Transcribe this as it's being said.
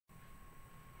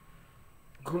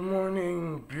Good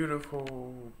morning,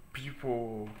 beautiful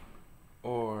people,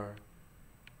 or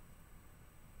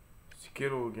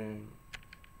Skittle Gang.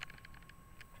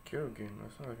 Skittle Gang,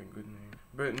 that sounds like a good name.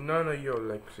 But none of y'all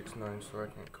like 6ix9ine, so I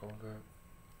can't call that.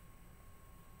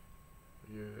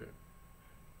 Yeah.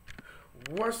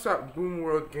 What's up, Boom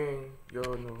World Gang?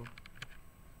 Y'all know.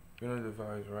 You know the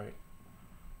vibes, right?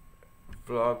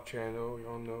 Vlog channel,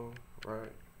 y'all know,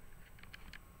 right?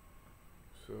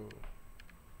 So,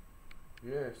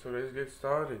 yeah, so let's get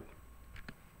started.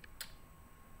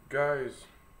 Guys,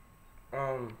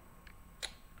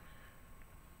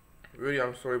 really,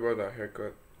 I'm sorry about that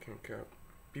haircut. Can't cap.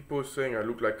 People saying I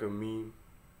look like a meme.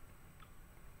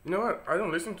 You know what? I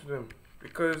don't listen to them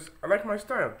because I like my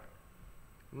style.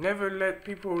 Never let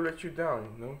people let you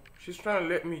down, you know? She's trying to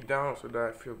let me down so that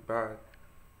I feel bad.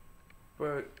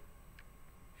 But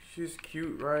she's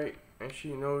cute, right? And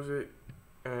she knows it.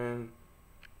 And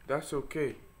that's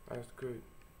okay. That's good.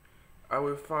 I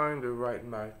will find the right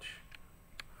match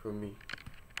for me.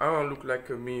 I don't look like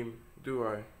a meme, do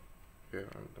I? Yeah,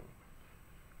 I don't.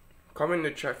 Comment in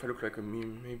the chat if I look like a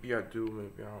meme. Maybe I do,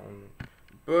 maybe I don't know.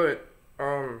 But,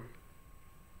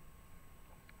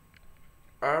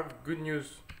 I have good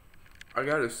news. I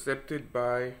got accepted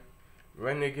by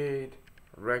Renegade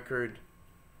Records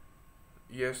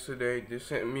yesterday. They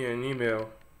sent me an email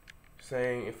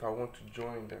saying if I want to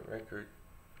join the record.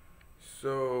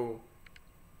 So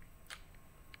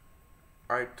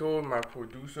I told my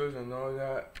producers and all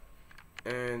that,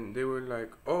 and they were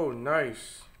like, "Oh,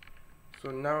 nice. So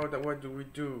now that what do we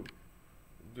do?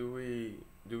 Do we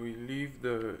leave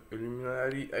the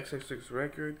Illuminati XXX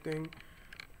record thing,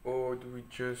 or do we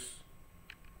just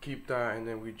keep that and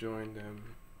then we join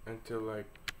them until like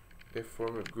they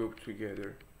form a group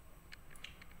together?"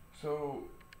 So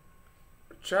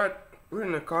chat, put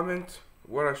in the comment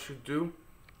what I should do,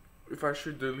 if I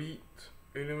should delete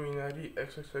Illuminati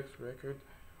XXX record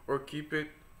or keep it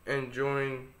and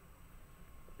join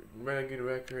Renegade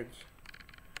Records.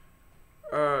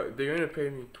 They're gonna pay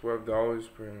me $12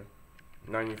 per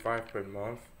 95 per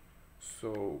month.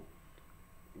 So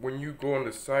when you go on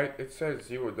the site, it says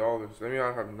 $0. That means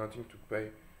I have nothing to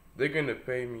pay. They're gonna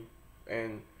pay me,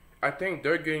 and I think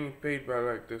they're getting paid by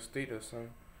like the state or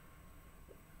something.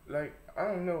 Like, I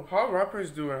don't know how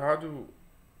rappers do and how do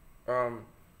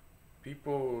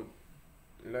people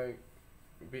like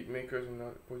beat makers and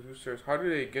producers, how do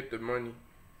they get the money?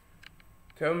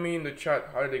 Tell me in the chat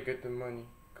how they get the money,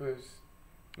 cause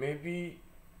maybe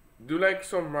do like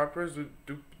some rappers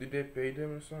did they pay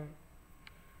them or something?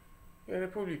 Yeah, they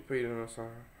probably paid them or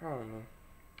something. I don't know.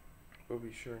 We'll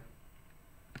be sure.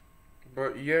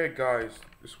 But yeah, guys,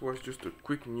 this was just a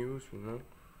quick news, you know.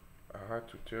 I had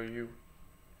to tell you.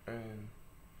 And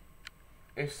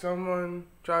if someone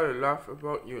try to laugh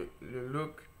about your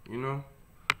look, you know,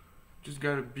 just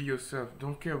gotta be yourself.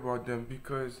 Don't care about them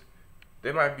because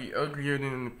they might be uglier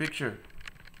than in the picture.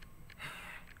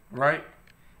 Right?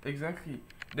 Exactly.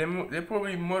 They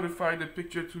probably modify the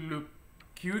picture to look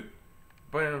cute,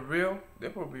 but in real, they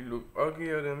probably look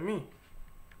uglier than me.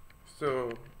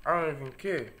 So I don't even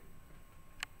care.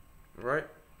 Right?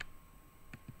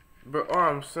 But all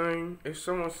I'm saying, if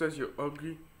someone says you're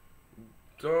ugly,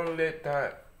 don't let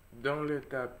that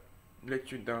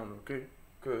let you down, okay?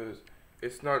 Cause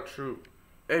it's not true.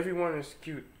 Everyone is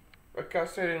cute. Like I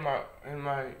said in my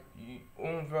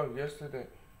own vlog yesterday,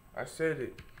 I said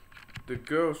it. The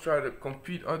girls try to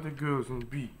compete other girls and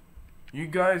beat. You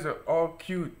guys are all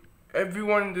cute.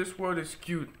 Everyone in this world is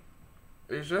cute.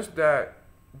 It's just that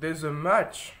there's a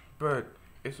match, but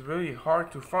it's really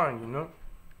hard to find, you know?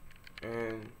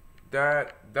 And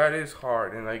that is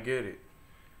hard, and I get it.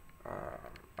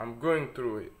 I'm going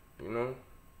through it, you know?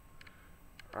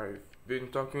 I've been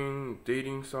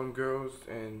dating some girls,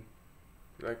 and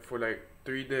like for like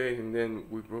 3 days, and then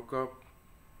we broke up.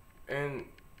 And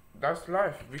that's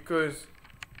life, because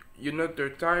you're not their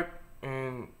type,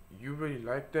 and you really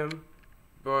like them.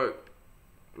 But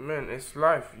man, it's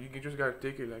life. You just gotta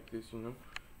take it like this, you know?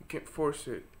 You can't force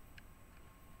it.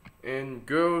 And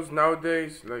girls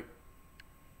nowadays, like,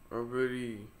 are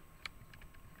really,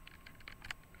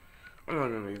 I'm not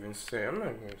gonna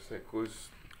say, cause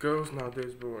girls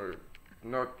nowadays, bro, are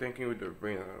not thinking with their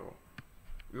brain at all.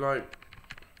 Like,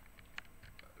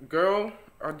 girl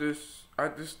at the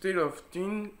state of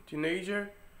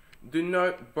teenager, do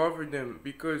not bother them,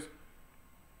 because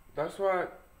that's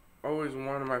what always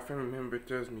one of my family members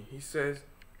tells me. He says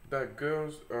that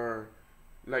girls are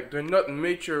like, they're not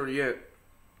mature yet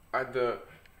at the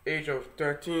age of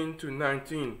 13 to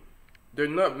 19. They're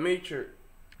not mature.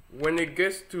 When it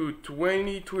gets to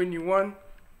 20, 21,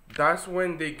 that's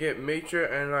when they get mature,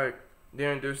 and like They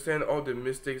understand all the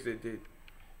mistakes they did.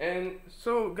 And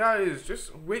so, guys,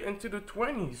 just wait until the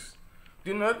 20s.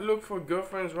 Do not look for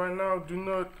girlfriends right now. Do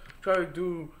not try to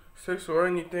do sex or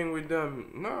anything with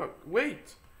them. No,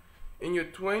 wait. In your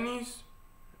 20s,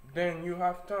 then you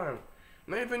have time.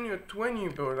 Not even your 20,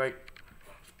 bro. Like,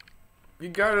 you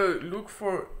gotta look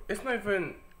for. It's not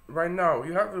even right now.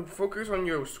 You have to focus on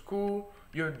your school,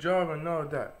 your job, and all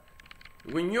that.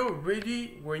 When you're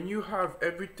ready, when you have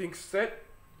everything set,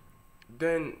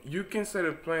 then you can set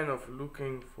a plan of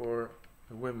looking for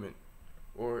a woman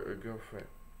or a girlfriend.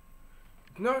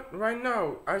 Not right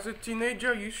now. As a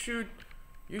teenager, you should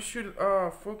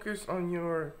focus on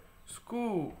your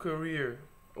school career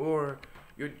or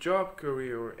your job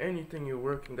career or anything you're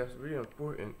working. That's really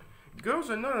important. Girls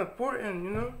are not important, you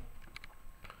know.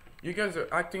 You guys are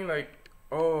acting like,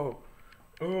 oh,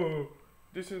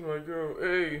 this is my girl.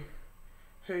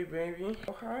 Hey, baby.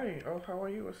 Oh, hi. Oh, how are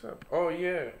you? What's up? Oh,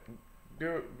 yeah.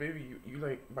 Girl, baby, you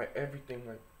like my everything.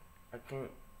 Like, I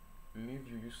can't leave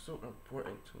you. You're so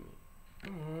important to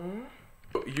me.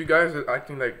 You guys are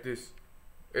acting like this.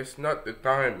 It's not the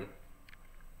time.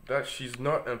 That she's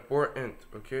not important,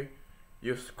 okay?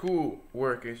 Your school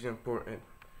work is important.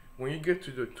 When you get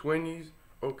to the 20s,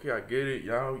 okay, I get it.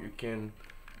 Now you can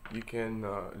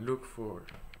look for,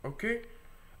 okay?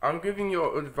 I'm giving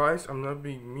you advice. I'm not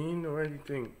being mean or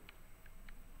anything.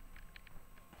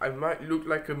 I might look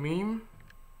like a meme,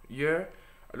 yeah.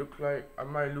 I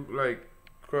might look like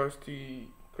crusty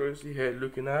head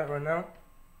looking at right now.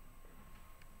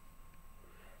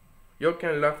 Y'all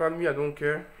can laugh at me, I don't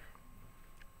care.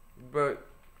 But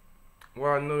what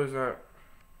I know is that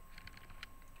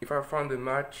if I find a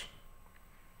match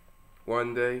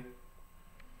one day,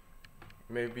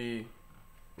 maybe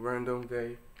random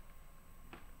day,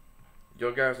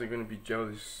 y'all guys are gonna be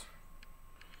jealous.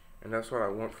 And that's what I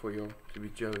want for y'all, to be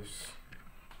jealous.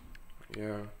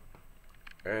 Yeah.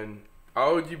 And I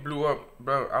already blew up,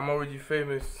 bro. I'm already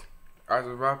famous as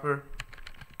a rapper.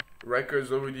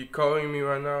 Records already calling me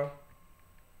right now.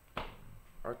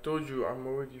 I told you I'm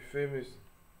already famous.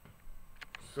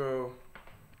 So,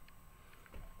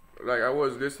 like, I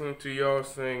was listening to y'all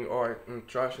saying, oh, I'm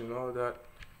trash and all that.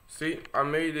 See, I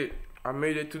made it. I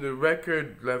made it to the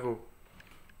record level.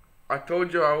 I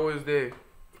told you I was there.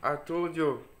 I told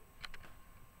you.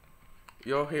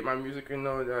 Y'all hate my music and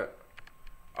all that.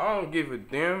 I don't give a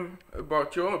damn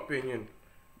about your opinion.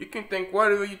 You can think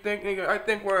whatever you think, nigga. I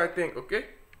think what I think, okay?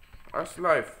 That's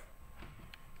life.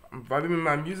 I'm vibing with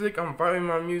my music.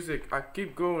 I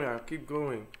keep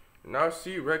going. Now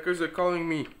see, records are calling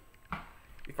me.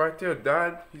 If I tell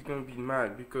dad, he's gonna be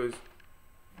mad because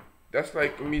that's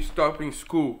like me stopping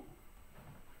school.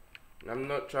 And I'm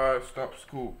not trying to stop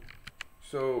school.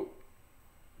 So,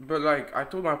 but like I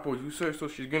told my producer, so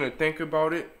she's gonna think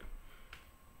about it.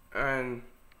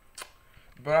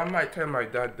 But I might tell my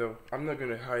dad though. I'm not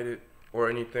gonna hide it or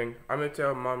anything. I'm gonna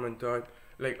tell mom and dad.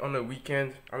 Like on the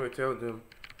weekend, I'm gonna tell them.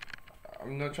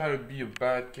 I'm not trying to be a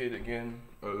bad kid again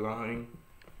or lying.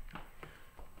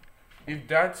 If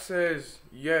dad says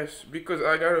yes, because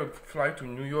I gotta fly to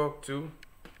New York too.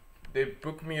 They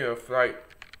booked me a flight,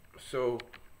 so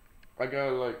I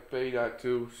gotta like pay that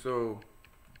too. So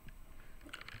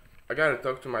I gotta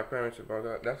talk to my parents about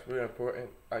that. That's really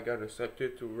important. I gotta accept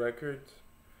it to records.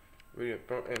 Really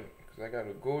important because I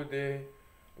gotta go there.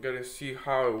 I gotta see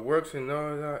how it works and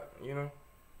all that, you know.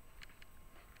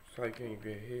 So I can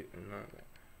get hit and all that.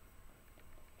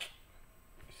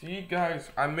 See, guys,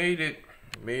 I made it.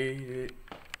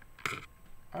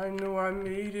 I know I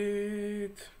made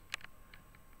it.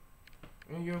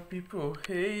 And your people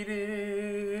hate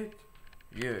it.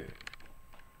 Yeah.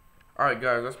 Alright,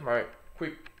 guys, that's my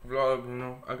quick vlog, you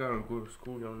know. I gotta go to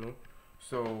school, y'all know.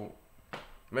 So,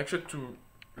 make sure to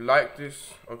like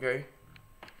this, okay?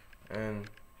 And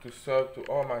to sub to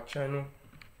all my channel.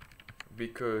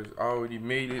 Because I already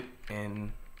made it.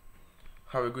 And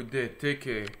have a good day. Take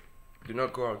care. Do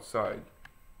not go outside.